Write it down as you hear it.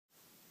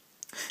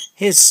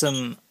Here's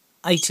some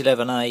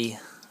 811A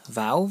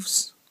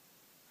valves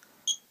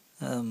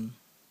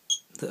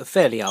that are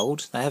fairly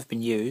old. They have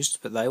been used,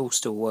 but they all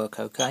still work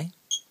okay.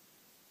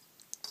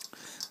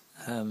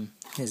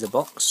 Here's a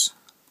box.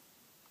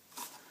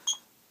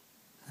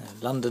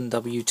 London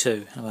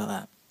W2, how about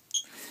that?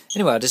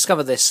 Anyway, I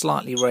discovered they're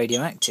slightly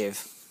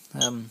radioactive.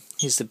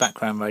 Here's the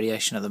background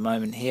radiation at the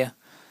moment here,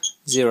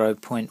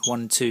 0.12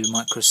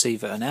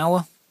 microsievert an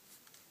hour.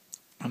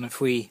 And if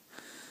we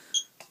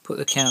put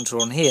the counter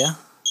on here,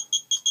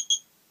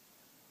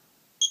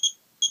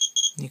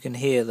 you can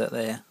hear that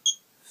they're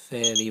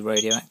fairly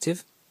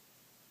radioactive.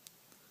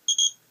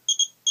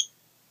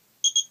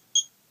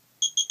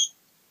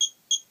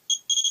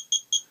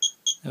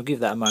 I'll give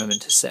that a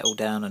moment to settle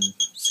down and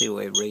see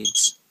what it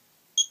reads.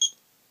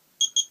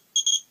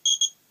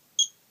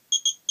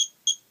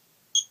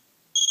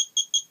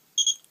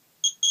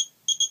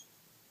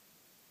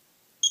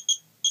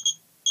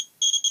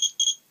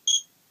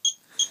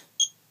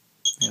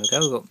 There we go,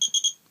 we've got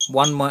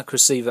 1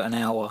 microsievert an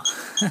hour.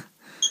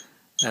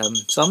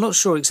 So I'm not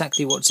sure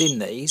exactly what's in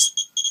these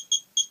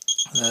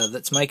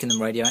that's making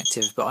them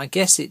radioactive, but I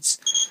guess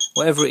it's,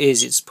 whatever it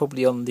is, it's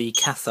probably on the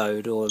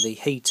cathode or the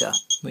heater,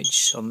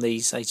 which on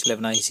these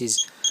 811As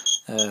is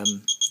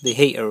the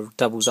heater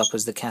doubles up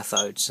as the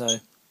cathode, so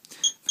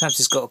perhaps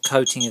it's got a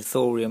coating of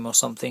thorium or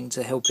something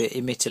to help it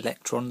emit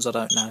electrons, I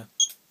don't know.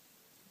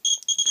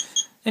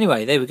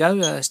 Anyway, there we go,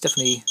 it's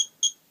definitely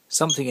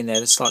something in there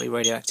that's slightly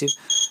radioactive.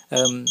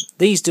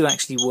 These do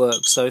actually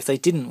work, so if they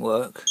didn't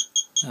work,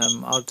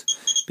 I'd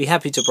be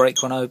happy to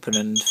break one open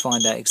and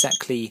find out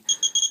exactly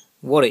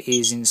what it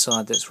is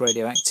inside that's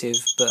radioactive,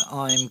 but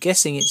I'm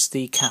guessing it's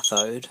the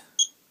cathode.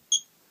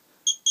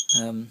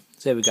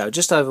 There we go,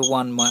 just over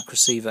 1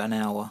 microsievert an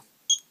hour.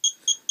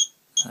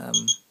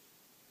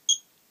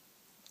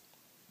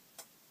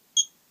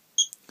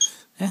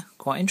 Yeah,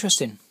 quite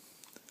interesting.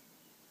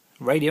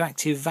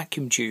 Radioactive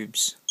vacuum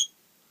tubes.